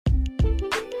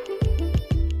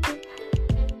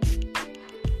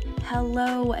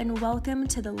Hello and welcome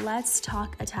to the Let's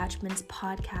Talk Attachments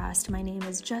podcast. My name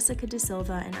is Jessica Da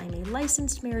Silva and I'm a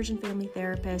licensed marriage and family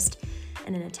therapist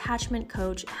and an attachment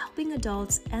coach helping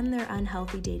adults end their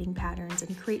unhealthy dating patterns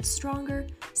and create stronger,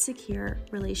 secure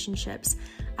relationships.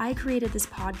 I created this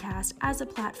podcast as a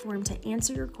platform to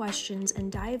answer your questions and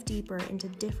dive deeper into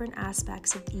different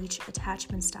aspects of each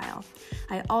attachment style.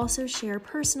 I also share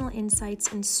personal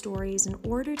insights and stories in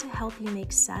order to help you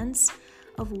make sense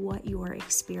of what you're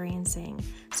experiencing.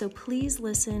 So please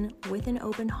listen with an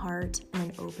open heart and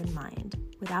an open mind.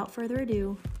 Without further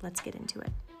ado, let's get into it.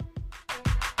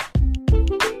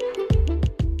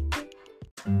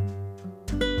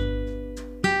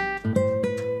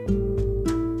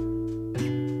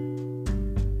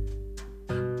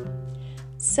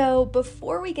 So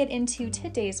before we get into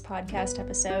today's podcast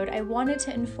episode, I wanted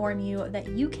to inform you that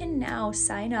you can now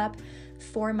sign up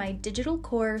for my digital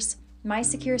course, My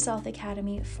Secure Self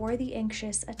Academy for the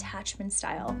Anxious Attachment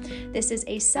Style. This is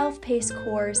a self-paced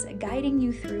course guiding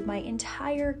you through my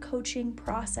entire coaching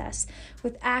process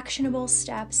with actionable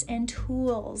steps and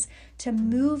tools to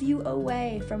move you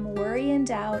away from worry and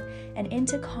doubt and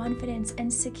into confidence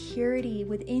and security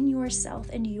within yourself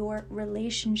and your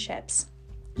relationships.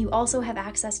 You also have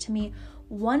access to me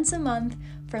once a month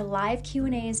for live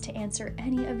Q&As to answer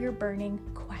any of your burning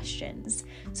questions.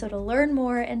 So to learn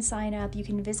more and sign up, you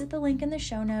can visit the link in the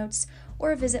show notes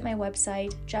or visit my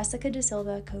website,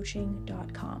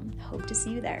 jessicadasilvacoaching.com. Hope to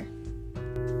see you there.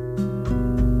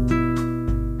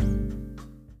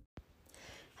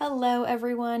 Hello,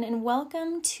 everyone, and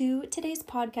welcome to today's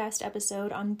podcast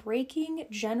episode on breaking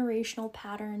generational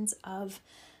patterns of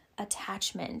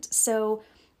attachment. So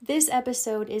this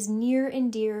episode is near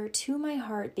and dear to my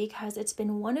heart because it's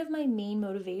been one of my main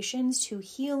motivations to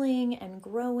healing and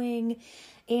growing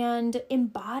and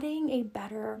embodying a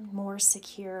better, more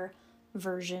secure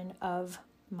version of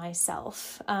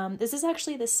myself. This is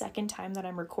actually the second time that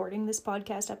I'm recording this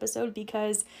podcast episode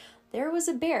because there was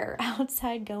a bear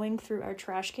outside going through our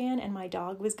trash can and my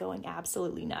dog was going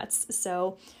absolutely nuts.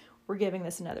 So we're giving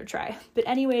this another try. But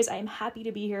anyways, I'm happy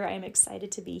to be here. I am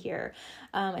excited to be here.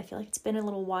 I feel like it's been a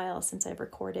little while since I've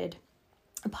recorded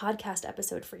a podcast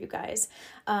episode for you guys,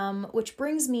 which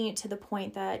brings me to the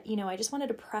point that, I just wanted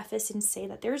to preface and say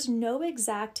that there's no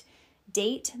exact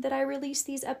date that I release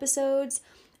these episodes.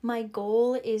 My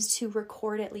goal is to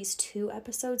record at least 2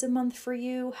 episodes a month for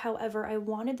you. However, I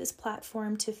wanted this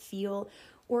platform to feel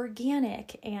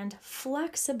organic and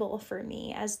flexible for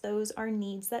me, as those are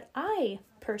needs that I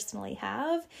personally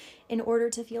have in order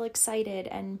to feel excited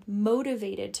and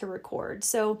motivated to record.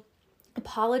 So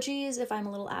apologies if I'm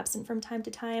a little absent from time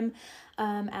to time,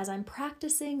 as I'm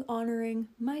practicing honoring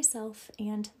myself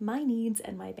and my needs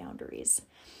and my boundaries.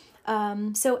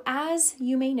 So as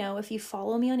you may know, if you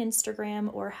follow me on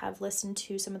Instagram or have listened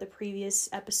to some of the previous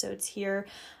episodes here,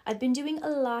 I've been doing a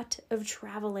lot of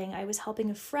traveling. I was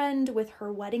helping a friend with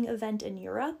her wedding event in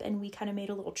Europe, and we kind of made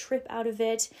a little trip out of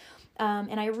it.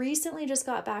 And I recently just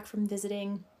got back from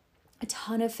visiting a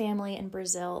ton of family in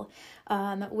Brazil,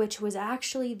 which was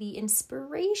actually the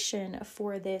inspiration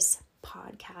for this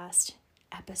podcast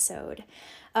episode.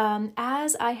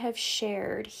 As I have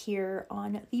shared here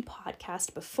on the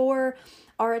podcast before,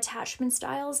 our attachment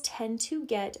styles tend to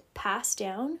get passed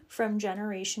down from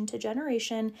generation to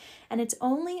generation, and it's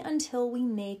only until we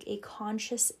make a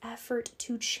conscious effort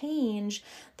to change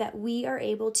that we are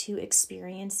able to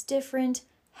experience different,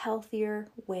 healthier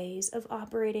ways of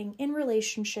operating in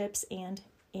relationships and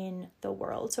in the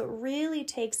world. So it really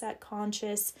takes that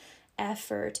conscious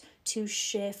effort to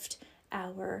shift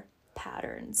our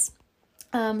patterns.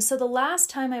 So the last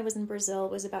time I was in Brazil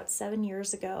was about 7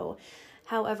 years ago.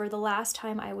 However, the last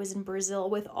time I was in Brazil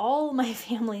with all my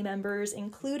family members,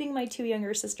 including my 2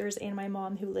 younger sisters and my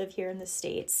mom who live here in the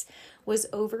States, was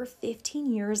over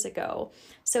 15 years ago.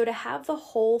 So to have the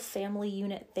whole family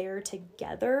unit there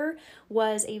together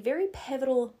was a very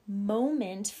pivotal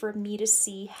moment for me to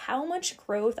see how much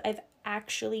growth I've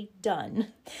actually done.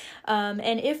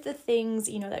 And if the things,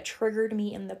 that triggered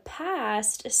me in the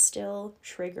past still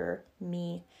trigger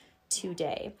me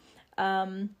today.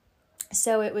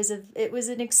 So it was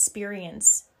an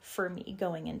experience for me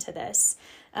going into this.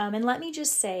 And let me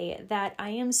just say that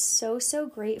I am so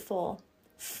grateful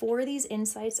for these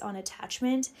insights on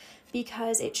attachment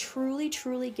because it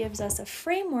truly gives us a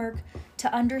framework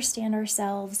to understand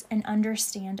ourselves and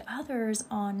understand others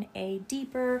on a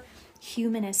deeper,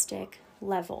 humanistic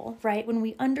level, right? When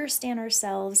we understand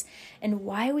ourselves and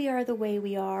why we are the way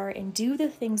we are and do the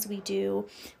things we do,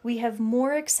 we have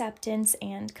more acceptance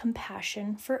and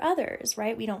compassion for others,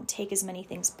 right? We don't take as many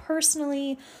things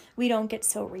personally. We don't get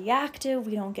so reactive.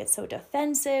 We don't get so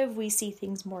defensive. We see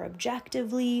things more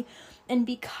objectively. And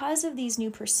because of these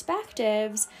new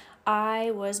perspectives, I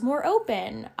was more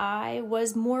open. I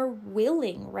was more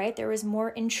willing, right? There was more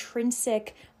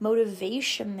intrinsic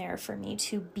motivation there for me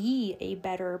to be a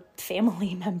better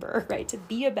family member, right? To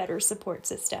be a better support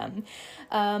system.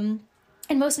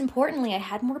 And most importantly, I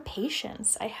had more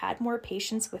patience. I had more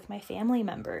patience with my family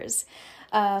members.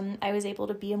 I was able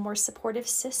to be a more supportive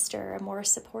sister, a more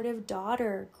supportive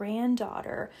daughter,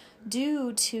 granddaughter,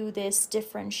 due to this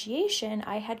differentiation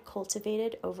I had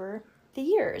cultivated over the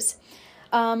years.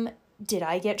 Did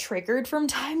I get triggered from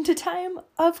time to time?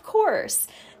 Of course.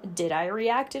 Did I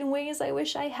react in ways I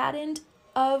wish I hadn't?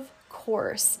 Of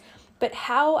course. But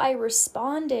how I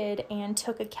responded and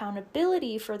took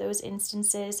accountability for those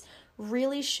instances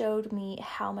really showed me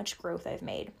how much growth I've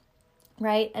made,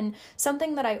 right? And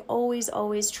something that I always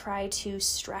try to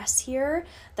stress here,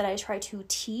 that I try to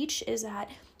teach, is that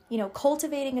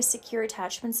cultivating a secure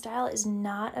attachment style is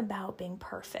not about being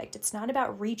perfect. It's not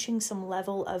about reaching some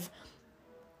level of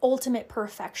ultimate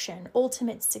perfection,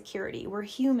 ultimate security. We're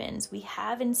humans. We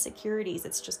have insecurities.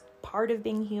 It's just part of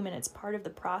being human. It's part of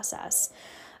the process.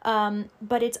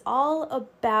 But it's all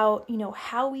about,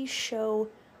 how we show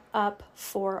up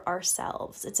for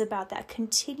ourselves. It's about that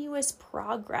continuous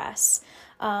progress,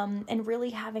 and really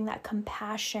having that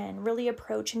compassion, really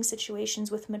approaching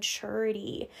situations with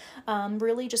maturity,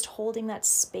 really just holding that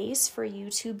space for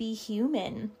you to be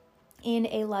human in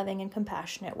a loving and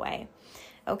compassionate way.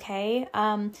 Okay.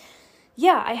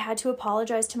 I had to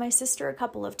apologize to my sister a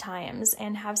couple of times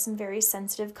and have some very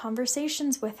sensitive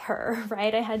conversations with her,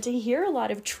 right? I had to hear a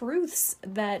lot of truths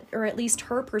or at least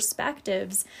her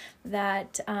perspectives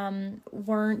that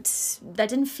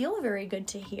didn't feel very good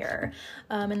to hear.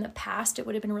 In the past, it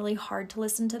would have been really hard to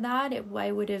listen to that.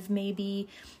 I would have maybe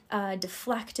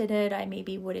deflected it. I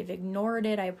maybe would have ignored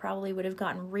it. I probably would have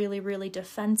gotten really, really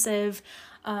defensive.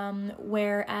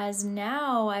 Whereas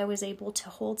now I was able to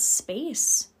hold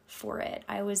space for it.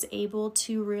 I was able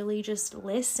to really just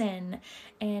listen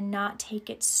and not take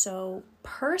it so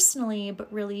personally,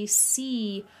 but really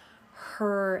see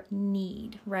her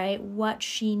need, right? What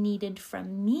she needed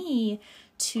from me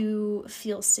to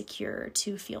feel secure,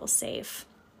 to feel safe.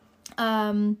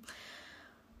 What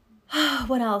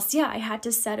else? I had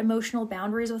to set emotional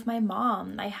boundaries with my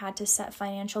mom. I had to set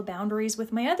financial boundaries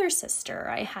with my other sister.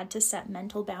 I had to set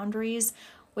mental boundaries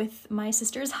with my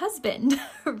sister's husband,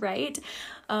 right?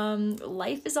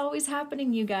 Life is always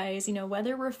happening, you guys,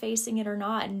 whether we're facing it or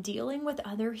not, and dealing with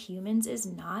other humans is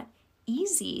not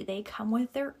easy. They come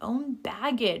with their own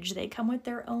baggage. They come with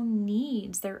their own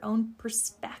needs, their own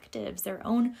perspectives, their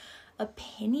own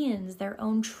opinions, their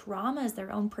own traumas,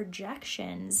 their own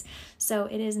projections. So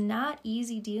it is not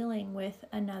easy dealing with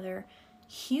another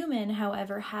human.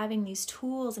 However, having these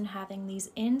tools and having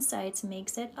these insights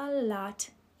makes it a lot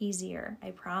easier,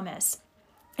 I promise.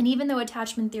 And even though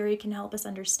attachment theory can help us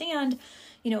understand,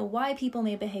 why people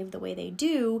may behave the way they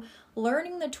do,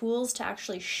 learning the tools to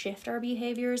actually shift our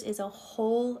behaviors is a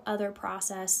whole other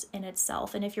process in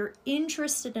itself. And if you're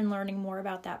interested in learning more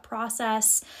about that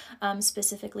process,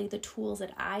 specifically the tools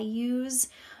that I use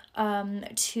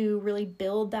to really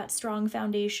build that strong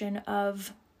foundation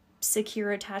of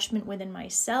secure attachment within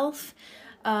myself,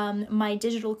 my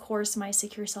digital course, my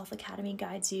Secure Self Academy,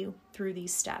 guides you through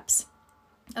these steps.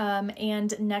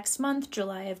 And next month,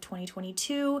 July of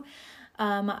 2022,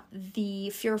 the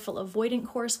Fearful Avoidant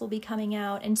course will be coming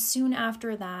out. And soon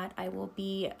after that, I will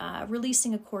be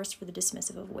releasing a course for the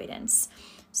dismissive avoidance.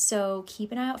 So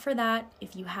keep an eye out for that.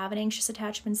 If you have an anxious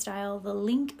attachment style, the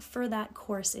link for that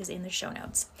course is in the show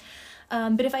notes.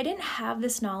 But if I didn't have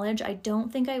this knowledge, I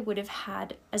don't think I would have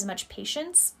had as much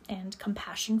patience and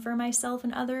compassion for myself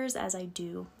and others as I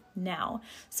do now.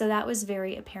 So that was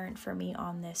very apparent for me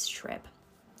on this trip.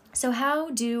 So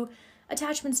how do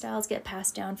attachment styles get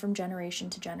passed down from generation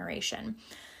to generation?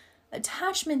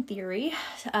 Attachment theory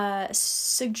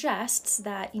suggests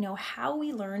that, how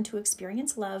we learn to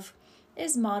experience love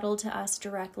is modeled to us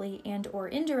directly and or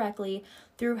indirectly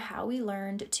through how we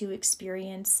learned to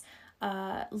experience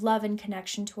love and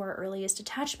connection to our earliest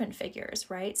attachment figures,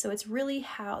 right? So it's really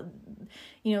how,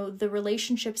 the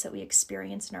relationships that we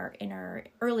experience in our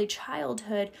early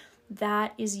childhood,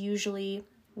 that is usually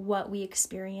what we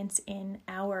experience in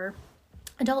our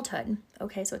adulthood.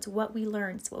 Okay, so it's what we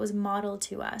learned, it's what was modeled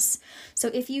to us. So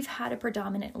if you've had a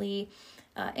predominantly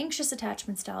anxious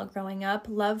attachment style growing up,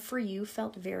 love for you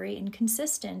felt very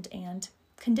inconsistent and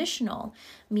conditional,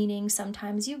 meaning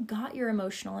sometimes you got your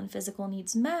emotional and physical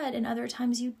needs met and other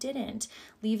times you didn't,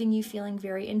 leaving you feeling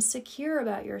very insecure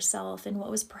about yourself and what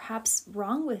was perhaps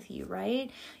wrong with you, right?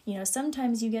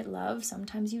 Sometimes you get love,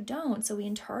 sometimes you don't. So we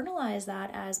internalize that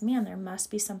as, man, there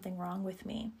must be something wrong with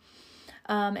me.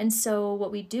 And so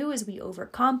what we do is we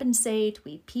overcompensate,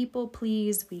 we people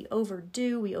please, we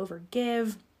overdo, we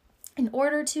overgive in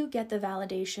order to get the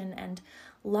validation and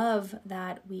love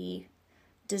that we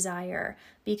desire,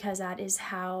 because that is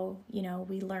how,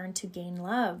 we learn to gain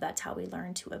love. That's how we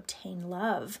learn to obtain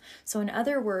love. So in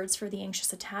other words, for the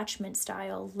anxious attachment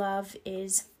style, love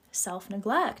is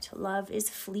self-neglect. Love is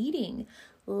fleeting.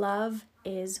 Love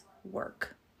is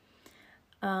work.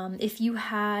 If you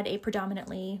had a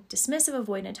predominantly dismissive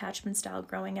avoidant attachment style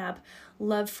growing up,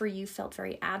 love for you felt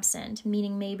very absent,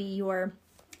 meaning maybe your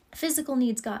physical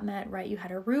needs got met, right? You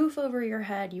had a roof over your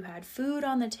head, you had food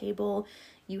on the table,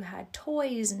 you had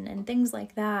toys and things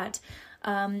like that.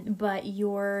 But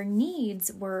your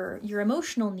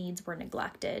emotional needs were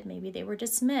neglected. Maybe they were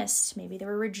dismissed. Maybe they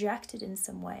were rejected in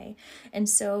some way. And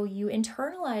so you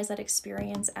internalize that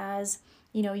experience as,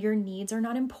 your needs are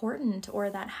not important, or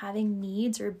that having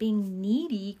needs or being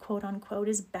needy, quote unquote,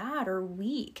 is bad or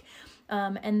weak.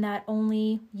 And that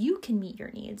only you can meet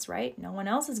your needs, right? No one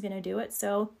else is going to do it.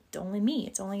 So it's only me.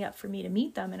 It's only up for me to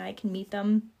meet them, and I can meet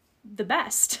them the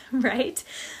best, right?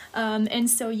 And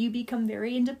so you become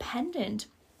very independent,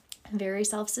 very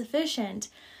self-sufficient,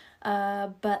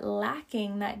 but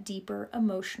lacking that deeper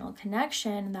emotional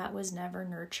connection that was never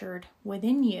nurtured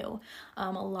within you.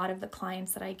 A lot of the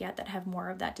clients that I get that have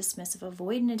more of that dismissive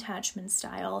avoidant attachment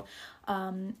style,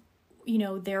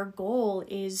 their goal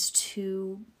is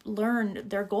to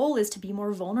be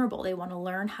more vulnerable. They want to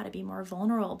learn how to be more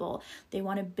vulnerable. They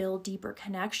want to build deeper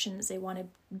connections. They want to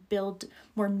build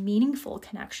more meaningful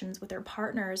connections with their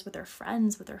partners, with their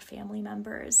friends, with their family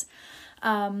members.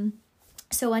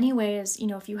 So anyways,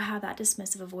 if you have that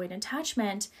dismissive avoidant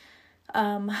attachment,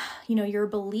 your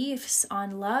beliefs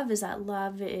on love is that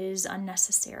love is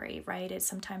unnecessary, right?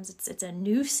 It's a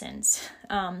nuisance.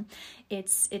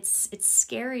 It's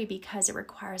scary because it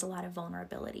requires a lot of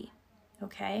vulnerability.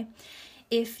 Okay.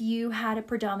 If you had a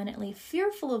predominantly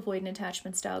fearful avoidant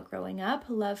attachment style growing up,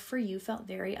 love for you felt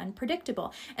very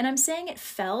unpredictable. And I'm saying it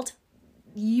felt,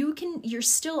 you're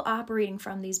still operating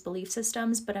from these belief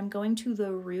systems, but I'm going to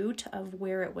the root of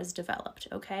where it was developed,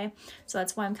 okay? So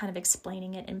that's why I'm kind of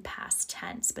explaining it in past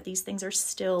tense, but these things are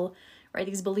still, right?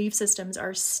 These belief systems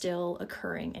are still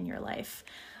occurring in your life.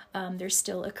 They're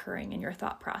still occurring in your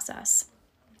thought process.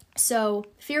 So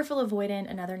fearful avoidant,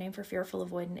 another name for fearful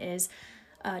avoidant is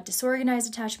disorganized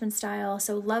attachment style.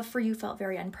 So love for you felt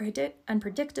very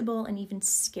unpredictable and even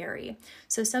scary.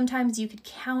 So sometimes you could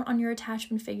count on your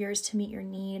attachment figures to meet your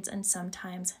needs and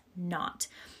sometimes not.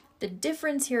 The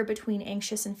difference here between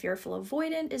anxious and fearful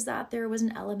avoidant is that there was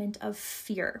an element of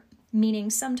fear, meaning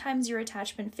sometimes your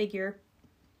attachment figure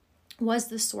was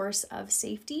the source of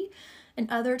safety and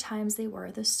other times they were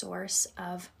the source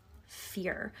of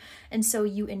fear. And so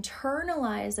you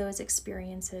internalize those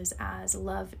experiences as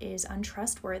love is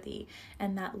untrustworthy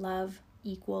and that love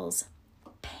equals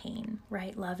pain,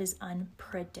 right? Love is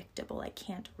unpredictable. I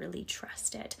can't really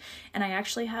trust it. And I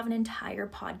actually have an entire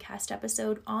podcast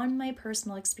episode on my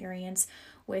personal experience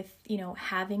with,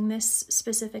 having this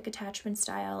specific attachment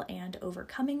style and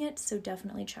overcoming it. So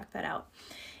definitely check that out.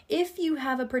 If you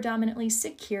have a predominantly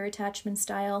secure attachment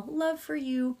style, love for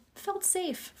you felt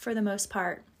safe for the most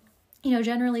part.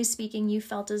 Generally speaking, you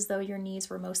felt as though your needs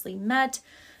were mostly met.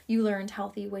 You learned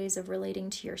healthy ways of relating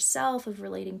to yourself, of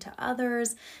relating to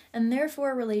others, and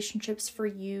therefore relationships for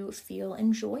you feel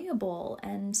enjoyable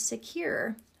and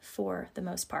secure for the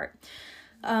most part.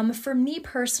 For me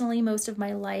personally, most of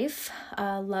my life,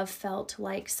 love felt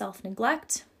like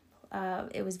self-neglect.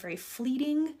 It was very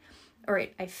fleeting, or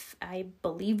I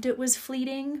believed it was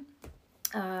fleeting.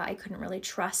 I couldn't really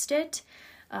trust it.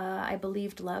 I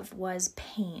believed love was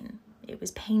pain. It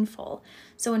was painful.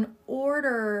 So in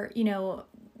order,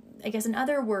 I guess in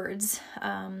other words,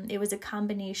 it was a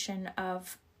combination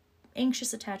of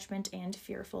anxious attachment and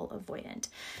fearful avoidant.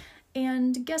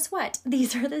 And guess what?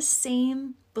 These are the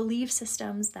same belief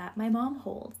systems that my mom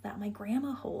holds, that my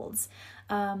grandma holds,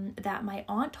 that my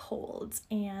aunt holds,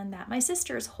 and that my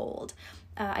sisters hold.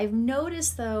 I've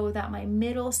noticed, though, that my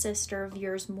middle sister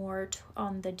veers more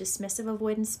on the dismissive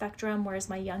avoidance spectrum, whereas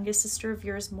my youngest sister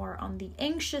veers more on the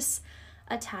anxious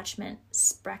attachment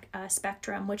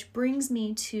spectrum, which brings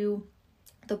me to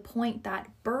the point that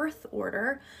birth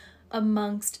order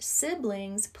amongst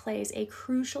siblings plays a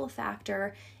crucial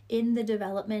factor in the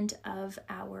development of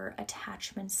our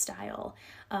attachment style,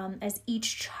 as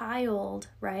each child,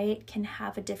 right, can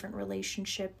have a different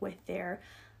relationship with their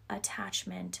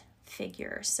attachment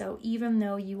figure. So even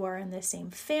though you are in the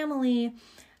same family,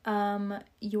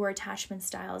 your attachment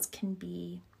styles can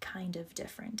be kind of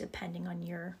different depending on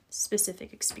your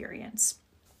specific experience.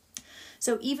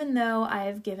 So even though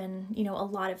I've given, a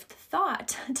lot of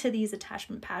thought to these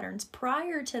attachment patterns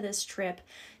prior to this trip,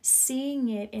 seeing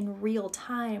it in real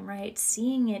time, right?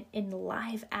 Seeing it in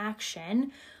live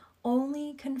action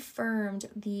only confirmed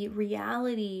the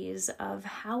realities of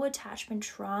how attachment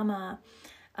trauma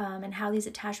and how these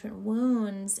attachment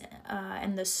wounds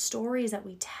and the stories that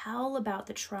we tell about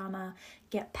the trauma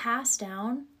get passed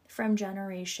down from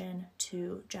generation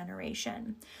to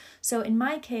generation. So in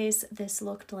my case, this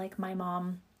looked like my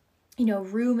mom,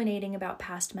 ruminating about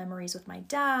past memories with my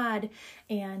dad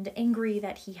and angry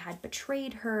that he had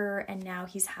betrayed her and now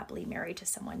he's happily married to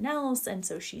someone else. And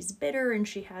so she's bitter and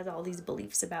she has all these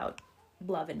beliefs about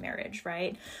love and marriage,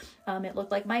 right? It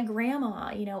looked like my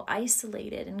grandma,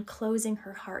 isolated and closing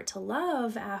her heart to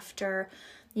love after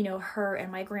her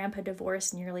and my grandpa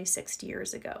divorced nearly 60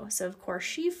 years ago. So of course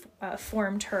she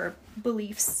formed her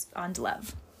beliefs on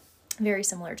love, very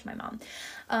similar to my mom.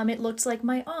 It looked like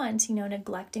my aunt,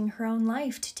 neglecting her own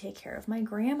life to take care of my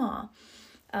grandma,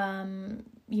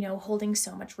 holding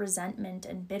so much resentment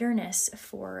and bitterness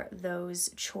for those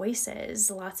choices,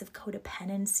 lots of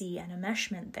codependency and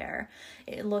enmeshment there.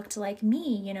 It looked like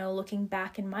me, looking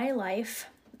back in my life,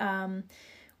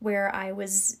 where I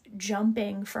was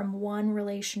jumping from one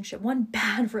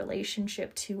bad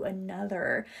relationship to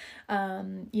another,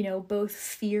 both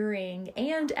fearing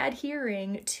and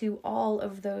adhering to all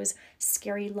of those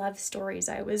scary love stories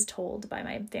I was told by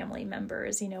my family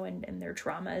members, and their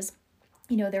traumas,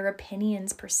 their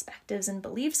opinions, perspectives, and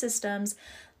belief systems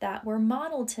that were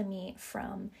modeled to me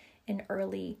from an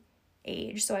early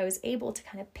age. So I was able to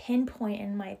kind of pinpoint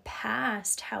in my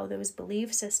past how those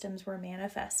belief systems were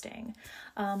manifesting.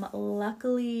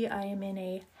 Luckily, I am in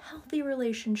a healthy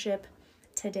relationship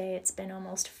today. It's been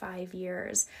almost 5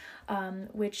 years,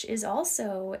 which is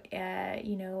also,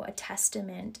 a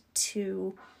testament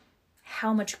to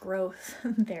how much growth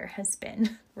there has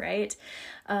been, right?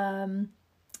 And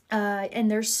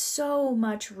there's so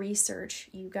much research,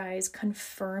 you guys,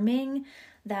 confirming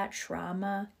that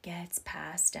trauma gets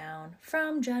passed down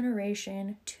from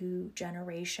generation to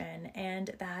generation.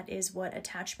 And that is what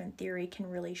attachment theory can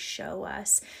really show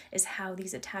us, is how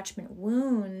these attachment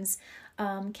wounds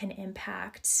can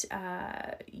impact,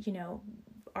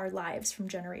 our lives from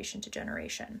generation to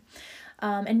generation.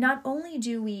 And not only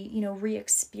do we,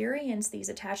 re-experience these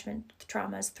attachment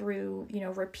traumas through,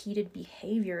 repeated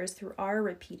behaviors, through our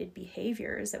repeated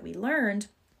behaviors that we learned,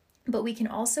 but we can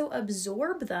also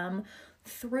absorb them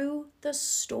through the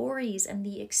stories and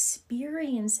the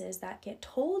experiences that get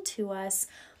told to us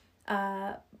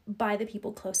by the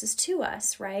people closest to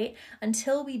us, right?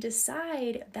 Until we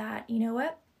decide that,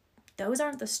 those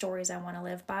aren't the stories I want to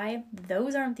live by.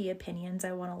 Those aren't the opinions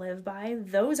I want to live by.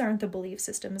 Those aren't the belief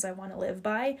systems I want to live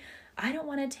by. I don't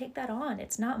want to take that on.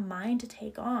 It's not mine to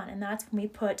take on. And that's when we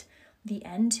put the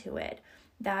end to it.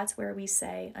 That's where we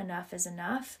say enough is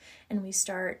enough, and we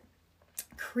start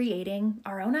creating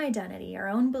our own identity, our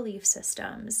own belief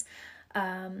systems,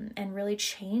 and really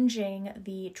changing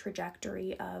the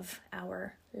trajectory of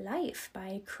our life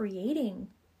by creating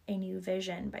a new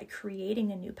vision, by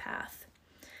creating a new path.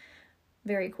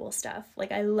 Very cool stuff.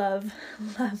 Like, I love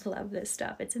this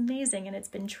stuff. It's amazing, and it's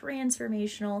been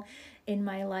transformational in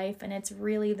my life, and it's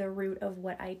really the root of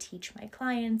what I teach my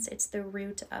clients. It's the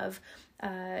root of,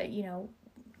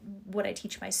 what I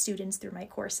teach my students through my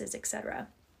courses, etc.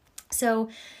 So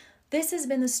this has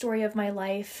been the story of my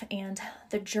life and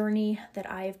the journey that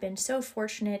I've been so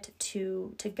fortunate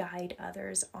to guide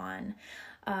others on.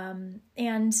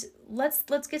 And let's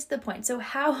get to the point. So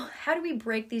how do we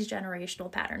break these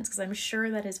generational patterns? Because I'm sure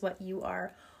that is what you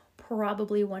are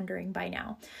probably wondering by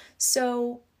now.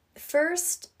 So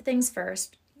first things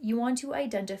first, you want to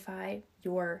identify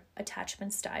your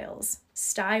attachment styles.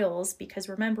 Because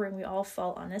remembering we all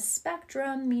fall on a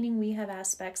spectrum, meaning we have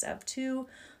aspects of 2,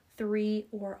 3,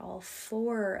 or all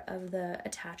 4 of the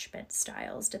attachment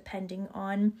styles, depending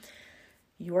on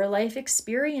your life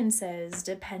experiences,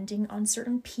 depending on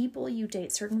certain people you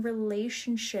date, certain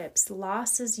relationships,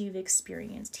 losses you've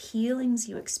experienced, healings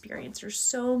you experienced. There's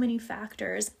so many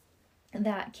factors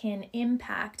that can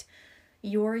impact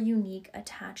your unique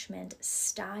attachment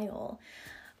style.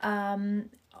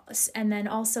 and then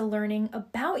also learning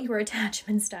about your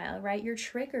attachment style, right? Your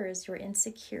triggers, your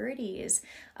insecurities,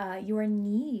 your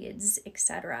needs,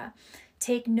 etc.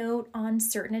 Take note on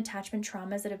certain attachment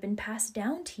traumas that have been passed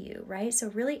down to you, right? So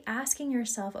really asking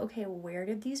yourself, okay, where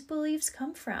did these beliefs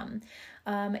come from?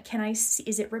 Can I see,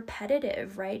 is it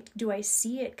repetitive, right? Do I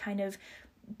see it kind of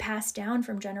passed down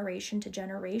from generation to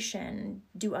generation?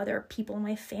 Do other people in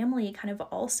my family kind of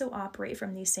also operate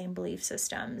from these same belief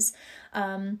systems?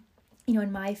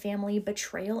 In my family,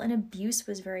 betrayal and abuse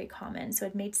was very common. So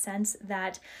it made sense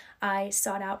that I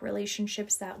sought out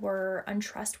relationships that were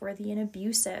untrustworthy and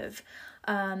abusive,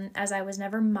 as I was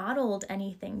never modeled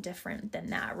anything different than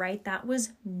that, right? That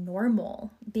was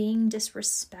normal. Being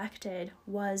disrespected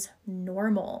was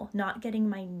normal. Not getting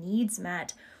my needs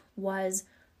met was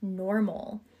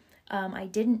normal. I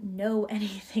didn't know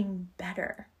anything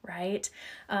better, right?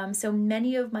 So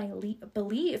many of my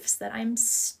beliefs that I'm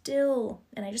still,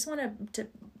 and I just want to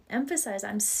emphasize,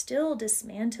 I'm still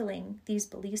dismantling these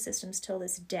belief systems till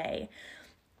this day.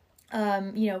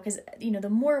 Because, the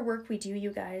more work we do,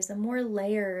 you guys, the more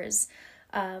layers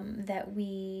that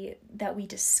we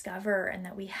discover and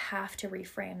that we have to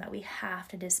reframe, that we have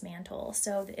to dismantle.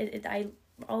 So I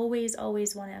always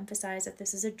want to emphasize that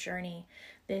this is a journey.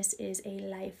 This is a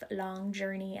lifelong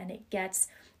journey, and it gets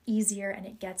easier and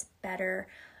it gets better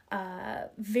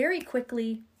very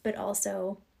quickly, but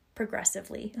also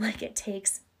progressively. Like, it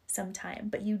takes some time,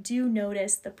 but you do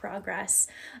notice the progress.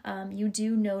 You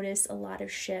do notice a lot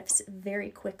of shifts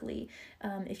very quickly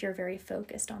if you're very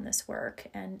focused on this work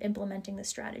and implementing the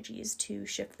strategies to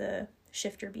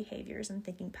shift your behaviors and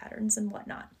thinking patterns and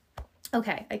whatnot.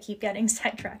 Okay, I keep getting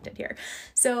sidetracked here.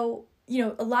 So,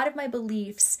 a lot of my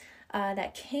beliefs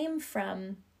that came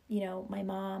from, my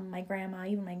mom, my grandma,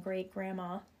 even my great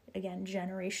grandma, again, it's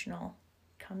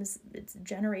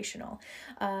generational,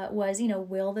 was,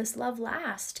 will this love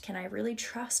last? Can I really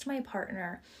trust my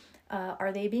partner?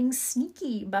 Are they being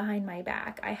sneaky behind my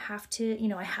back? I have to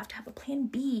have a plan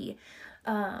B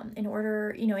in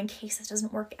order, in case this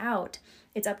doesn't work out.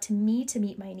 It's up to me to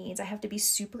meet my needs. I have to be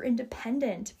super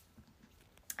independent.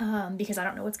 Because I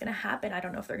don't know what's going to happen. I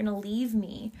don't know if they're going to leave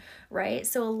me, right?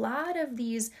 So a lot of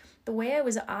these, the way I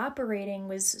was operating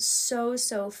was so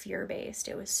fear-based.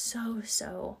 It was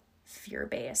so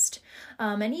fear-based.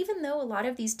 And even though a lot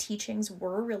of these teachings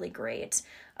were really great,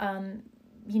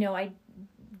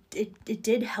 it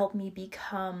did help me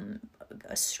become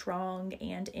a strong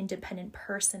and independent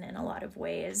person in a lot of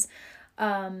ways.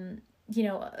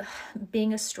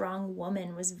 Being a strong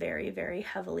woman was very, very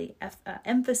heavily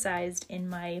emphasized in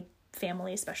my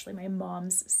family, especially my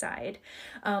mom's side.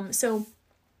 With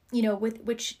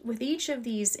each of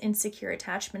these insecure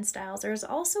attachment styles, there's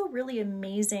also really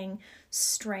amazing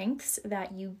strengths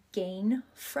that you gain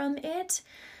from it.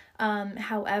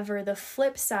 However, the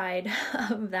flip side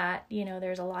of that,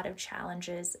 there's a lot of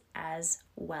challenges as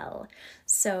well.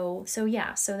 So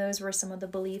those were some of the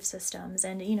belief systems.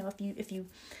 And,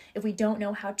 if we don't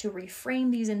know how to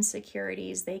reframe these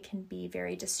insecurities, they can be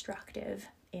very destructive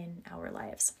in our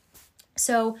lives.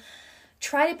 So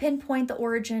try to pinpoint the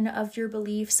origin of your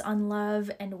beliefs on love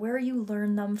and where you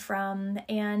learn them from.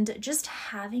 And just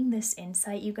having this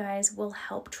insight, you guys, will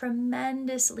help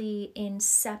tremendously in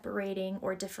separating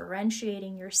or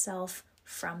differentiating yourself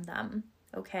from them.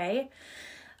 Okay?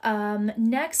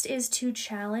 Next is to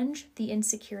challenge the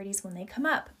insecurities when they come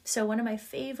up. So one of my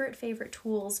favorite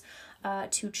tools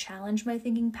to challenge my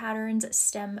thinking patterns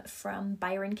stem from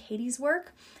Byron Katie's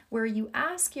work, where you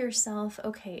ask yourself,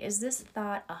 okay, is this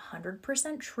thought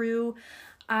 100% true?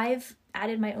 I've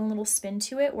added my own little spin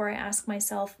to it where I ask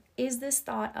myself, is this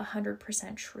thought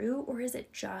 100% true, or is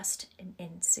it just an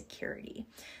insecurity?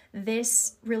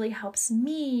 This really helps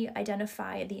me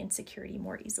identify the insecurity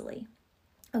more easily.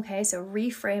 Okay, so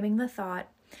reframing the thought.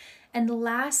 And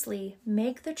lastly,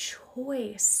 make the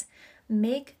choice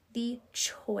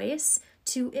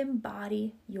to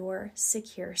embody your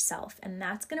secure self. And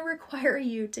that's going to require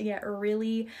you to get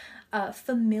really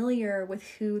familiar with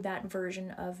who that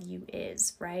version of you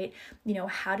is, right?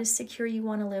 How does secure you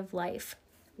want to live life?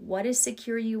 What is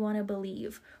secure you want to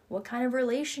believe? What kind of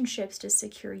relationships does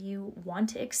secure you want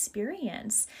to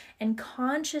experience? And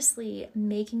consciously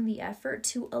making the effort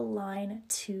to align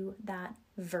to that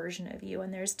version of you.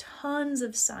 And there's tons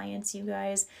of science, you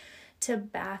guys, to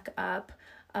back up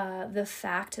the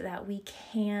fact that we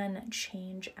can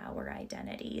change our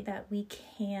identity, that we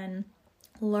can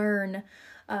learn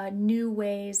new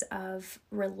ways of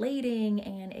relating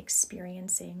and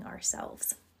experiencing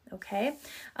ourselves. Okay,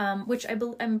 which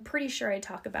I'm pretty sure I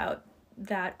talk about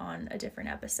that on a different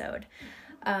episode.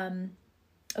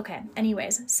 Okay,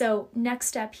 anyways, so next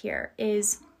step here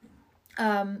is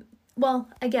well,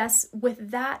 I guess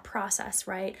with that process,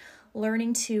 right,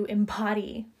 learning to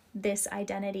embody this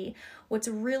identity, what's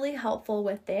really helpful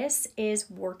with this is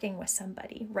working with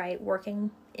somebody, right?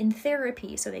 Working in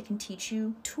therapy so they can teach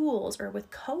you tools, or with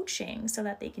coaching so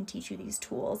that they can teach you these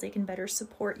tools, they can better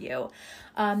support you.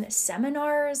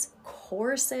 Seminars,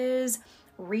 courses,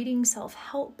 reading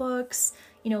self-help books,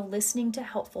 listening to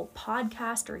helpful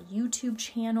podcasts or YouTube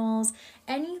channels,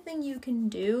 anything you can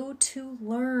do to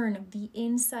learn the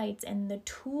insights and the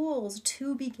tools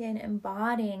to begin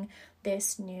embodying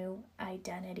this new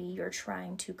identity you're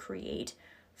trying to create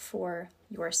for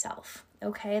yourself.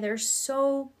 Okay, there's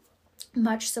so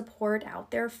much support out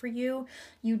there for you.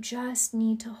 You just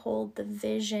need to hold the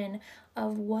vision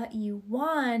of what you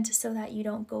want so that you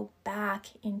don't go back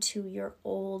into your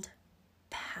old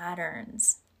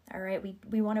patterns. All right,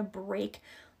 we want to break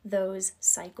those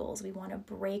cycles. We want to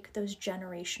break those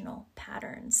generational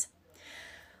patterns.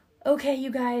 Okay, you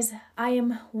guys, I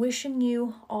am wishing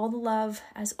you all the love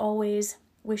as always,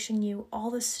 wishing you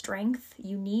all the strength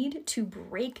you need to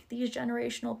break these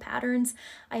generational patterns.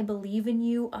 I believe in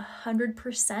you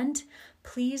 100%.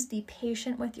 Please be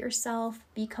patient with yourself,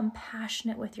 be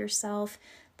compassionate with yourself.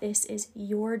 This is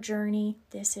your journey.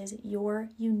 This is your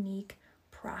unique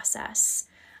process.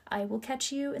 I will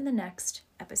catch you in the next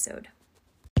episode.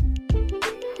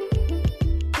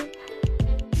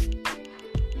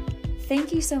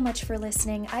 Thank you so much for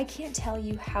listening. I can't tell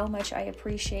you how much I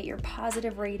appreciate your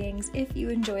positive ratings if you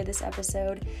enjoy this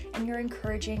episode, and your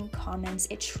encouraging comments.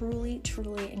 It truly,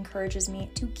 truly encourages me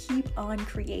to keep on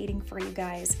creating for you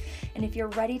guys. And if you're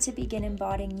ready to begin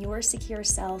embodying your secure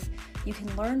self, you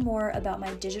can learn more about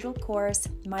my digital course,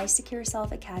 My Secure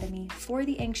Self Academy for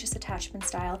the Anxious Attachment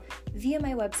Style, via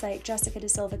my website,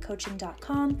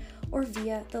 jessicadesilvacoaching.com, or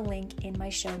via the link in my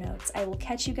show notes. I will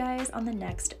catch you guys on the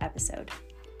next episode.